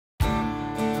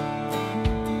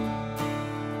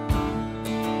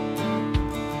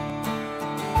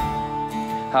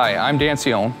Hi, I'm Dan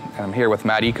Cione, and I'm here with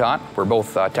Matt Ecott. We're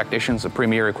both technicians of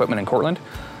Premier Equipment in Cortland.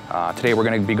 Today we're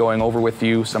going to be going over with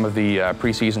you some of the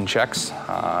pre-season checks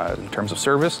in terms of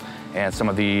service and some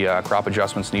of the crop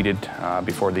adjustments needed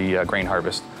before the grain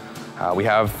harvest. We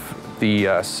have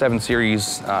the 7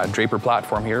 Series Draper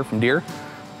platform here from Deere,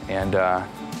 and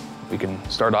we can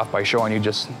start off by showing you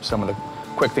just some of the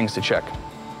quick things to check.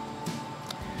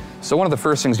 So one of the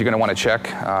first things you're going to want to check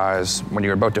is when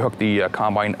you're about to hook the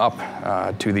combine up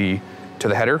to the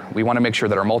header, we want to make sure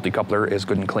that our multi-coupler is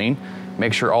good and clean.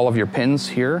 Make sure all of your pins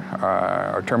here,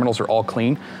 our terminals, are all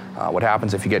clean. What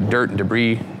happens if you get dirt and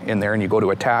debris in there and you go to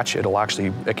attach, it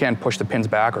can push the pins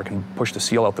back or it can push the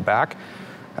seal out the back,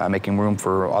 making room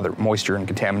for other moisture and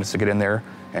contaminants to get in there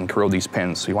and corrode these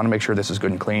pins. So you want to make sure this is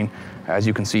good and clean. As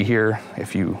you can see here,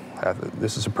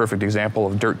 this is a perfect example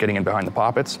of dirt getting in behind the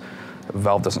poppets. The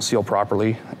valve doesn't seal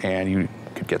properly and you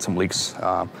could get some leaks.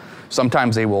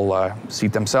 Sometimes they will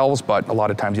seat themselves, but a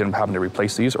lot of times you end up having to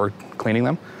replace these or cleaning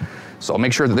them. So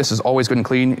make sure that this is always good and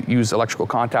clean. Use electrical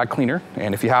contact cleaner,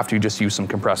 and if you have to, just use some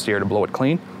compressed air to blow it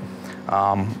clean.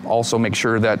 Also make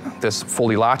sure that this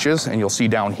fully latches, and you'll see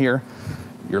down here,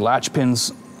 your latch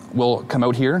pins will come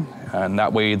out here, and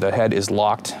that way the head is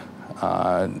locked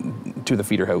to the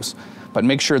feeder house. But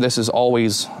make sure this is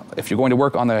always, if you're going to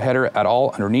work on the header at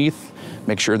all underneath,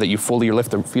 make sure that you fully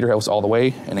lift the feeder house all the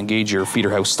way and engage your feeder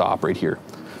house stop right here.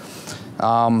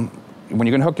 When you're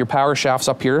going to hook your power shafts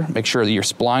up here, make sure that your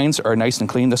splines are nice and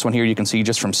clean. This one here you can see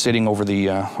just from sitting over the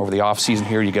off season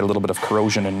here, you get a little bit of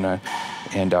corrosion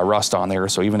and rust on there.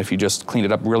 So even if you just clean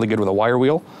it up really good with a wire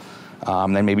wheel,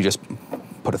 then maybe just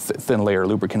put a thin layer of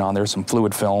lubricant on there, some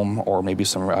fluid film, or maybe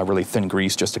some really thin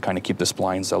grease just to kind of keep the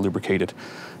splines lubricated.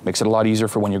 Makes it a lot easier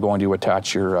for when you're going to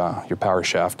attach your power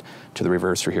shaft to the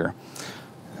reverser here.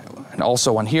 And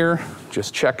also on here,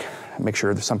 just check, make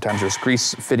sure that sometimes there's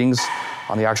grease fittings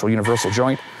on the actual universal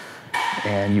joint,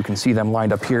 and you can see them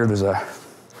lined up here. There's a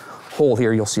hole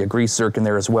here, you'll see a grease zerk in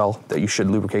there as well that you should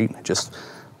lubricate. It just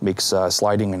makes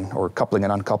sliding or coupling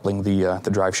and uncoupling the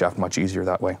drive shaft much easier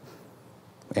that way.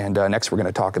 And next we're going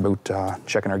to talk about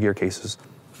checking our gear cases.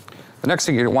 The next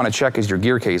thing you want to check is your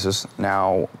gear cases.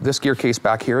 Now this gear case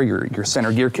back here, your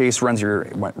center gear case runs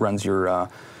your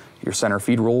center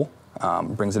feed roll,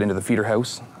 brings it into the feeder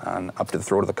house and up to the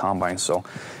throat of the combine. So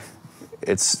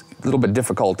it's a little bit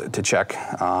difficult to check.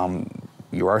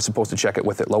 You are supposed to check it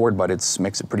with it lowered, but it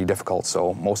makes it pretty difficult.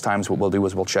 So most times what we'll do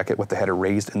is we'll check it with the header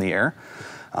raised in the air.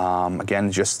 Again,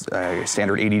 just a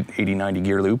standard 80-90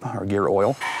 gear loop or gear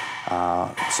oil.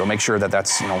 So make sure that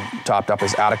that's topped up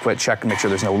as adequate. Check and make sure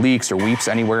there's no leaks or weeps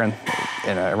anywhere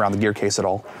around the gear case at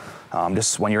all.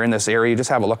 Just when you're in this area, just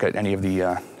have a look at any of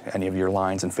your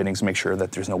lines and fittings. Make sure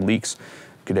that there's no leaks.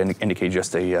 Could indicate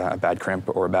just a bad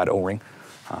crimp or a bad O-ring.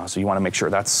 So you want to make sure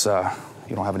that's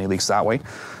you don't have any leaks that way.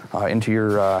 Into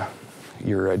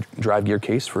your drive gear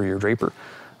case for your Draper.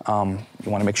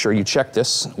 You want to make sure you check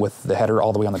this with the header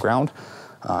all the way on the ground.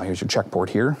 Here's your check port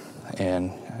here,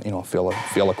 and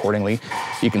feel accordingly.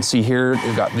 You can see here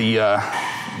you've got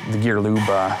the gear lube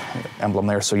emblem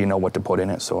there, so you know what to put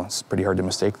in it. So it's pretty hard to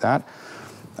mistake that.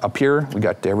 Up here we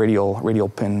got the radial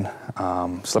pin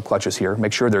slip clutches here.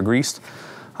 Make sure they're greased.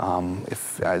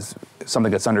 As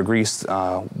something that's under greased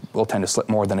will tend to slip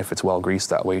more than if it's well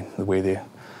greased. That way, the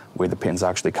way the pins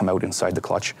actually come out inside the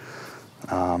clutch.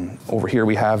 Over here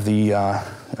we have your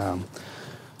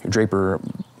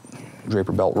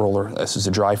Draper belt roller. This is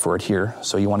a drive for it here,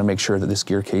 so you want to make sure that this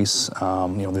gear case,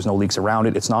 there's no leaks around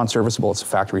it. It's non-serviceable. It's a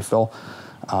factory fill,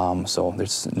 so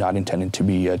it's not intended to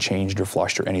be changed or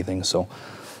flushed or anything. So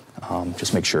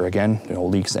just make sure again, no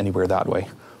leaks anywhere that way.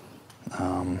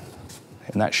 And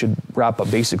that should wrap up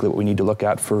basically what we need to look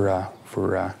at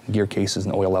for gear cases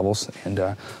and oil levels. And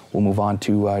we'll move on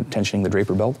to tensioning the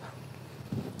Draper belt.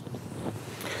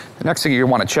 The next thing you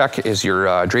want to check is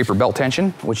your Draper belt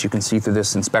tension, which you can see through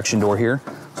this inspection door here.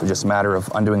 So just a matter of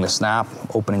undoing the snap,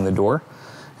 opening the door.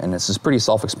 And this is pretty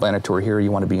self-explanatory here.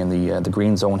 You want to be in the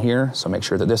green zone here. So make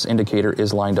sure that this indicator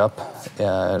is lined up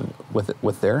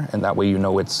with there, and that way you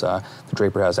know the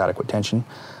Draper has adequate tension.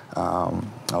 I'll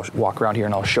walk around here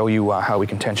and I'll show you how we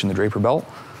can tension the Draper belt.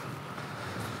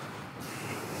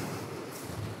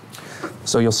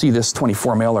 So you'll see this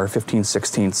 24 mil or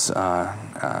 15/16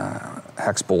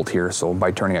 hex bolt here. So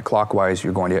by turning it clockwise,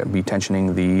 you're going to be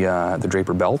tensioning the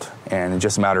Draper belt, and it's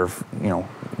just a matter of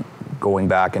going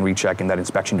back and rechecking that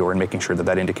inspection door and making sure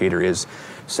that indicator is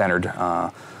centered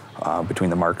between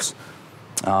the marks.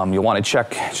 You'll want to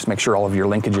check, just make sure all of your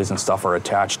linkages and stuff are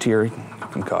attached here. It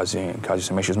can cause you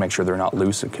some issues. Make sure they're not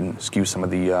loose. It can skew some of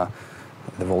the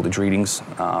voltage readings.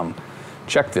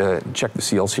 Check the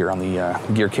seals here on the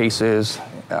gear cases,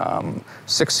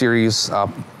 6 series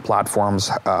platforms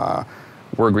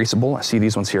were greasable. I see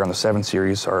these ones here on the 7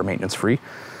 series are maintenance free.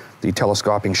 The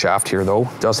telescoping shaft here though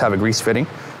does have a grease fitting,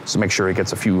 so make sure it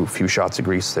gets a few shots of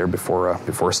grease there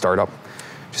before startup.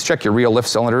 Just check your reel lift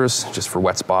cylinders just for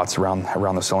wet spots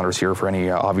around the cylinders here for any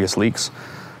obvious leaks.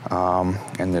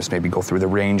 And just maybe go through the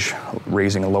range,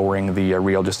 raising and lowering the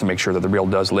reel just to make sure that the reel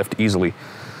does lift easily.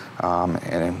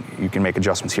 And you can make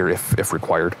adjustments here if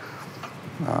required.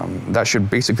 That should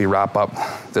basically wrap up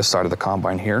this side of the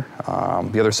combine here.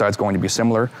 The other side's going to be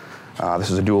similar.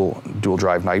 This is a dual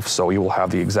drive knife, so you will have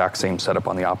the exact same setup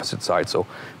on the opposite side. So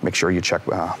make sure you check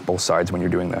both sides when you're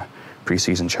doing the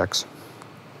pre-season checks.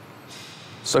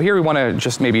 So here we want to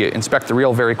just maybe inspect the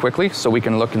reel very quickly, so we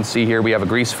can look and see here we have a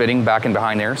grease fitting back and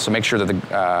behind there. So make sure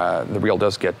that the reel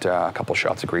does get a couple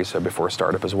shots of grease before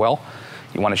startup as well.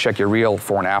 You want to check your reel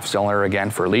fore and aft cylinder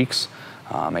again for leaks.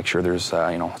 Make sure there's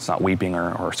it's not weeping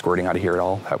or squirting out of here at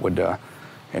all. That would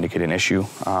indicate an issue.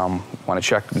 Want to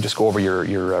check, just go over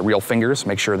your reel fingers,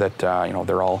 make sure that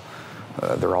they're all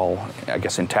I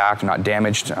guess intact, not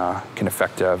damaged. Can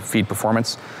affect feed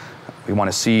performance. We want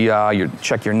to see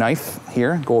check your knife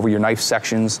here. Go over your knife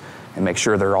sections and make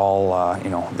sure they're all you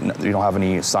don't have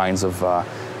any signs of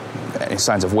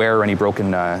wear or any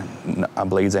broken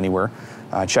blades anywhere.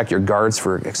 Check your guards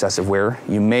for excessive wear.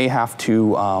 You may have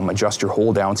to adjust your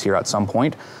hold downs here at some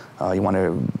point. You want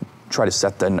to try to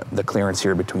set the clearance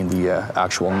here between the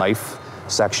actual knife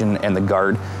section and the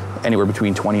guard anywhere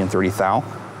between 20 and 30 thou,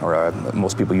 or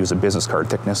most people use a business card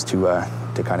thickness to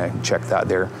kind of check that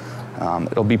there.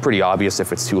 It'll be pretty obvious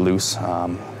if it's too loose,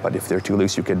 but if they're too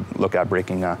loose, you could look at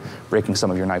breaking some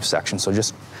of your knife sections. So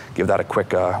just give that a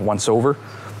quick once over.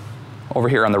 Over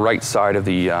here on the right side of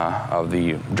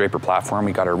the Draper platform,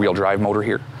 we got our reel drive motor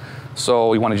here. So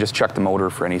we want to just check the motor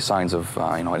for any signs of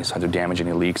any signs of damage,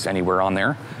 any leaks anywhere on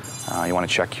there. You want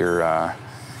to check your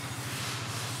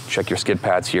skid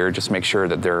pads here. Just make sure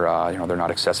that they're they're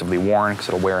not excessively worn, because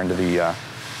it'll wear into the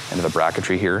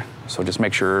bracketry here. So just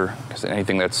make sure, because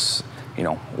anything that's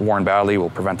worn badly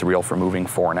will prevent the reel from moving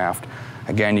fore and aft.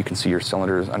 Again, you can see your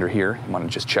cylinders under here. You want to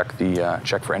just check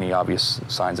for any obvious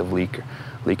signs of leakage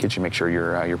and make sure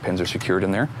your pins are secured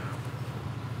in there.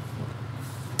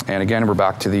 And again, we're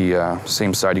back to the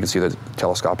same side. You can see the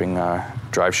telescoping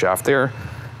drive shaft there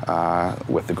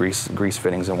with the grease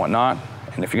fittings and whatnot.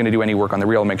 And if you're going to do any work on the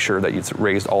reel, make sure that it's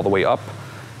raised all the way up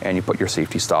and you put your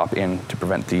safety stop in to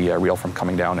prevent the reel from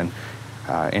coming down and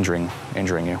injuring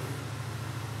you.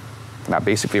 And that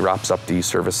basically wraps up the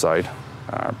service side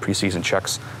pre-season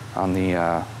checks on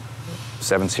the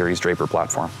 7 Series Draper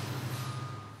platform.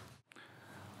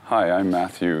 Hi, I'm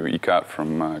Matthew Ecott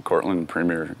from Cortland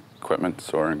Premier Equipment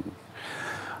Soaring.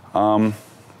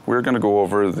 We're going to go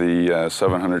over the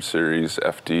 700 Series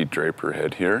FD Draper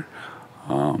head here.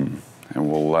 And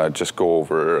we'll just go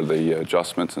over the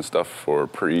adjustments and stuff for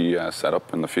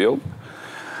pre-setup in the field.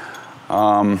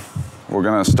 We're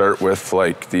going to start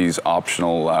with these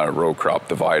optional row crop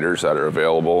dividers that are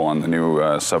available on the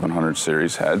new 700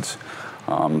 Series heads.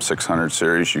 600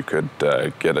 Series, you could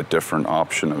get a different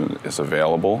option is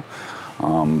available,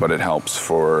 but it helps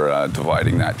for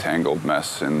dividing that tangled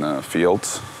mess in the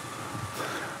fields.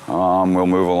 We'll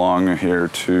move along here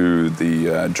to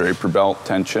the Draper belt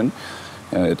tension.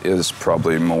 It is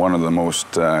probably one of the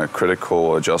most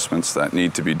critical adjustments that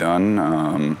need to be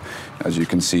done. As you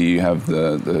can see, you have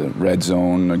the red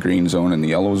zone, the green zone, and the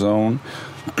yellow zone.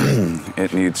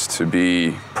 It needs to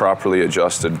be properly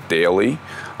adjusted daily.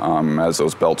 As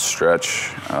those belts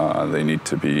stretch, they need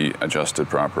to be adjusted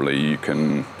properly. You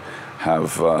can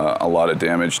have a lot of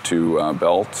damage to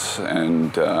belts,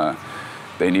 and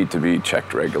they need to be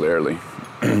checked regularly.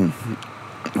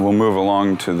 We'll move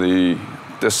along to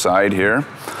this side here.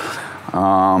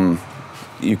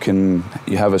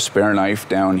 You have a spare knife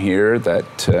down here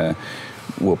that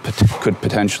could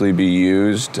potentially be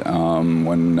used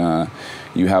when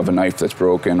you have a knife that's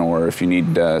broken, or if you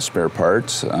need spare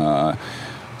parts.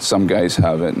 Some guys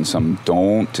have it and some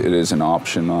don't. It is an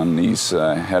option on these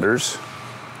headers.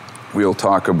 We'll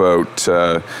talk about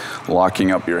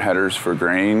locking up your headers for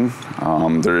grain.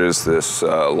 There is this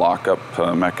lockup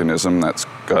mechanism that's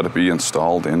got to be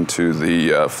installed into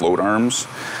the float arms.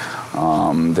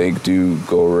 They do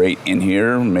go right in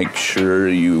here. Make sure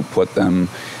you put them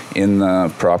in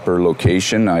the proper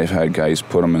location. I've had guys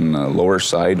put them in the lower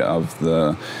side of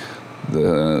the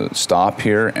stop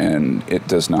here, and it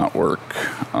does not work.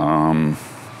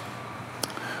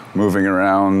 Moving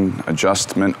around,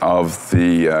 adjustment of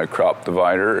the crop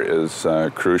divider is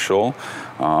crucial.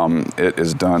 It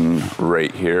is done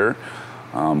right here.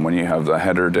 When you have the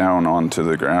header down onto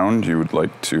the ground, you would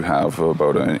like to have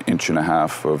about 1.5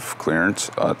 inches of clearance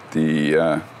at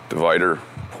the divider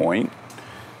point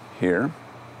here.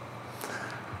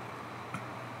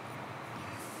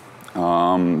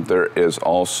 There is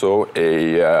also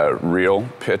a reel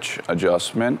pitch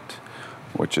adjustment,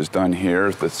 which is done here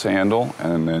with this handle,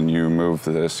 and then you move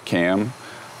this cam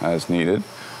as needed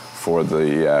for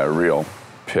the reel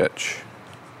pitch.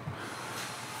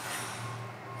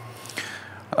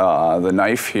 The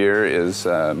knife here is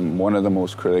one of the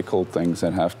most critical things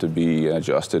that have to be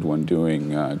adjusted when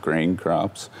doing grain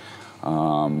crops.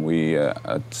 We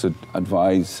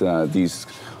advise these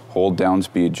hold downs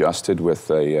be adjusted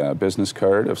with a business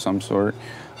card of some sort,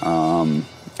 and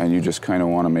you just kind of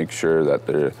want to make sure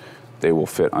that they will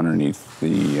fit underneath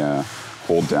the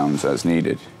hold downs as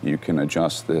needed. You can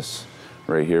adjust this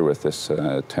right here with this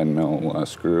 10 mil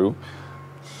screw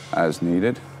as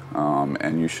needed,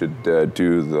 and you should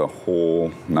do the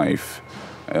whole knife,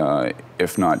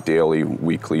 if not daily,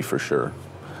 weekly for sure.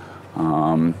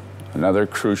 Another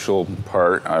crucial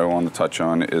part I want to touch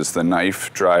on is the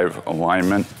knife drive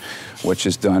alignment, which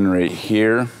is done right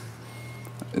here.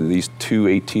 These two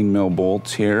 18 mil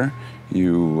bolts here,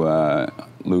 you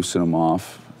loosen them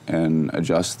off and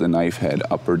adjust the knife head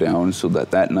up or down so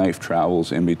that that knife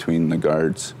travels in between the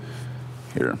guards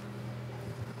here.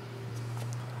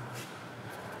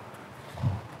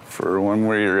 For when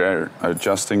we're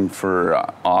adjusting for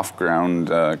off-ground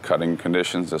cutting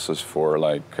conditions, this is for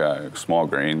like small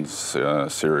grains,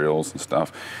 cereals and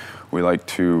stuff, we like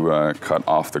to cut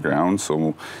off the ground.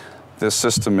 So this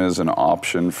system is an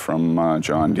option from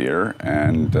John Deere,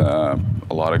 and a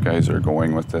lot of guys are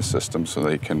going with this system so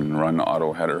they can run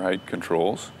auto header height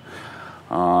controls.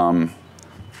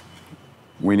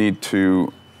 We need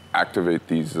to activate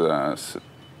these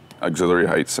auxiliary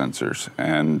height sensors,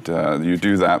 and you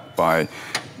do that by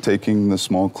taking the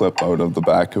small clip out of the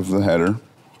back of the header,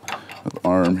 the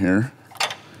arm here,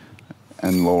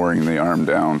 and lowering the arm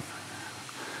down.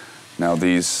 Now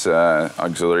these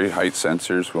auxiliary height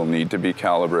sensors will need to be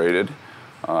calibrated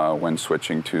when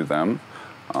switching to them.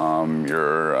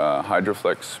 Your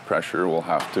hydroflex pressure will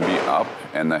have to be up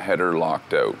and the header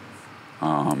locked out.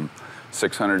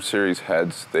 600 series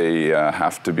heads, they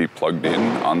have to be plugged in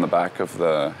on the back of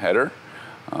the header,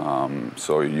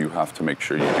 so you have to make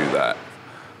sure you do that.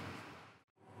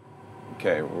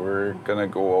 Okay, we're gonna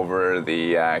go over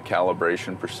the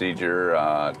calibration procedure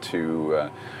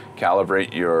to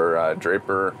calibrate your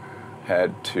Draper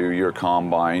head to your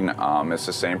combine. It's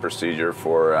the same procedure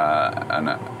for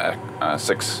a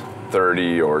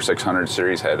 630 or 600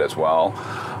 series head as well.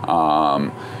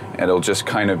 It'll just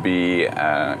kind of be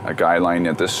a guideline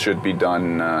that this should be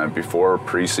done before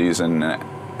preseason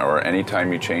or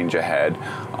anytime you change a head.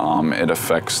 It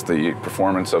affects the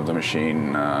performance of the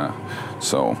machine.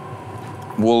 So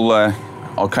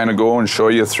I'll kind of go and show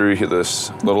you through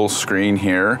this little screen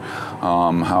here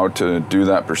how to do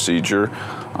that procedure.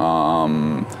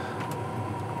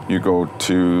 You go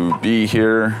to B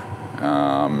here,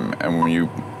 and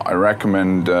I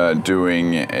recommend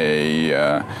doing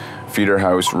a feeder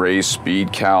house raise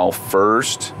speed cal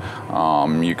first.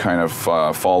 You kind of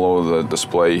follow the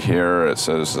display here. It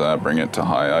says bring it to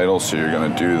high idle, so you're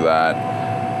going to do that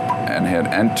and hit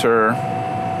enter,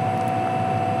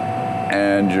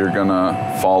 and you're going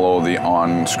to follow the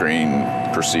on-screen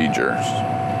procedures.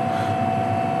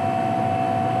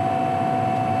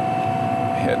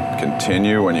 Hit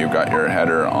continue when you've got your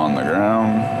header on the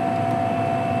ground.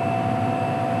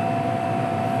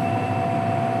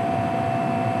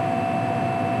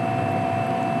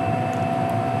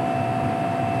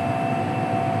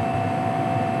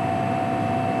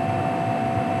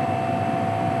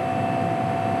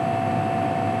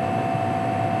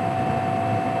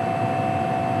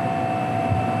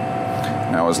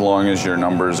 Now, as long as your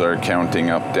numbers are counting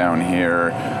up down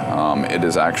here, it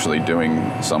is actually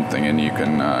doing something, and you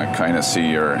can kind of see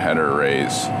your header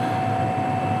raise.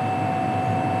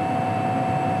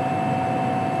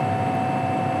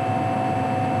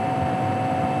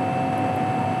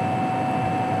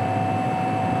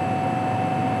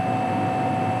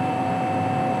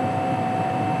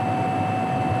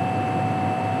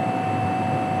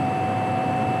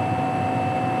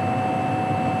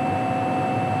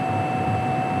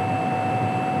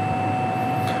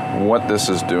 What this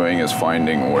is doing is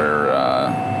finding where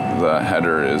the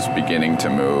header is beginning to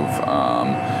move.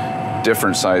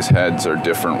 Different size heads are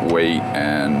different weight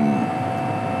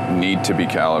and need to be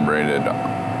calibrated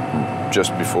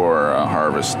just before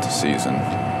harvest season.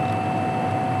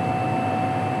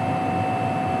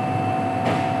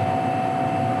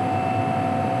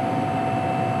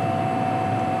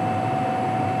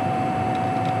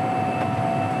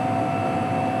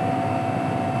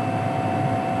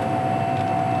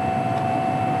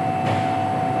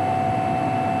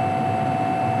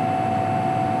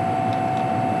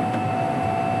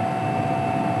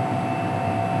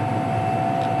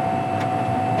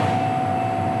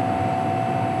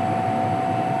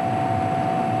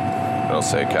 it'll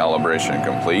say calibration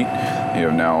complete. You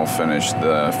have now finished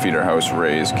the feeder house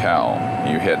raise cal.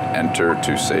 You hit enter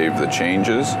to save the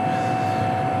changes.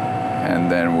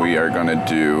 And then we are going to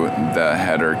do the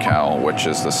header cal, which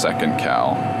is the second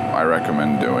cal I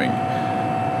recommend doing.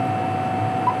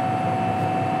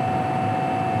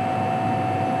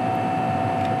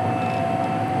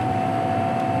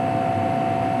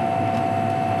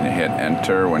 You hit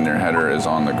enter when your header is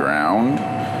on the ground.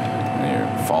 And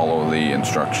you follow the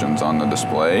instructions on the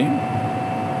display.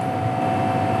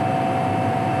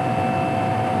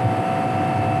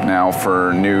 Now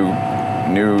for new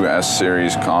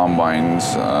S-Series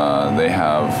combines, they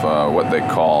have what they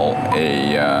call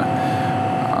a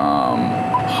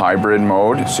hybrid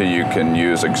mode, so you can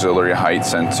use auxiliary height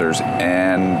sensors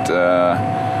and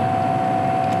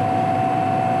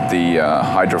the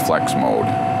Hydroflex mode.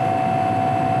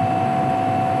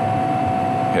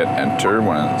 Hit enter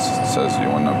when it says you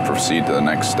want to proceed to the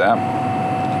next step.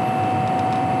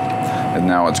 And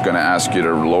now it's going to ask you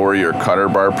to lower your cutter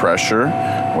bar pressure,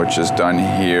 which is done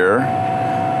here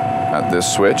at this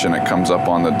switch, and it comes up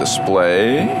on the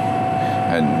display.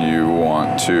 And you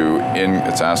want to,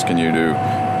 it's asking you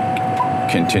to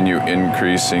continue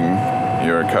increasing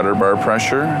your cutter bar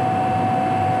pressure,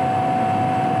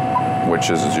 which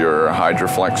is your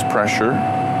Hydroflex pressure.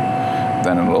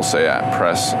 Then it'll say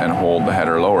press and hold the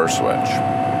header lower switch.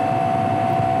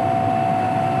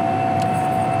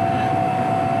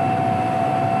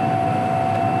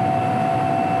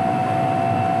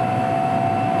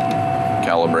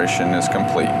 Calibration is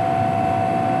complete.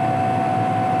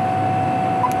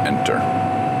 Enter.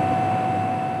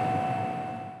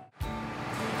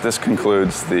 This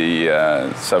concludes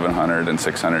the 700 and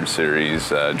 600 series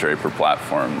Draper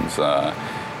platforms.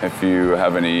 If you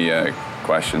have any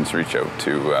questions, reach out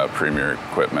to Premier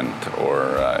Equipment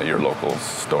or your local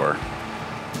store.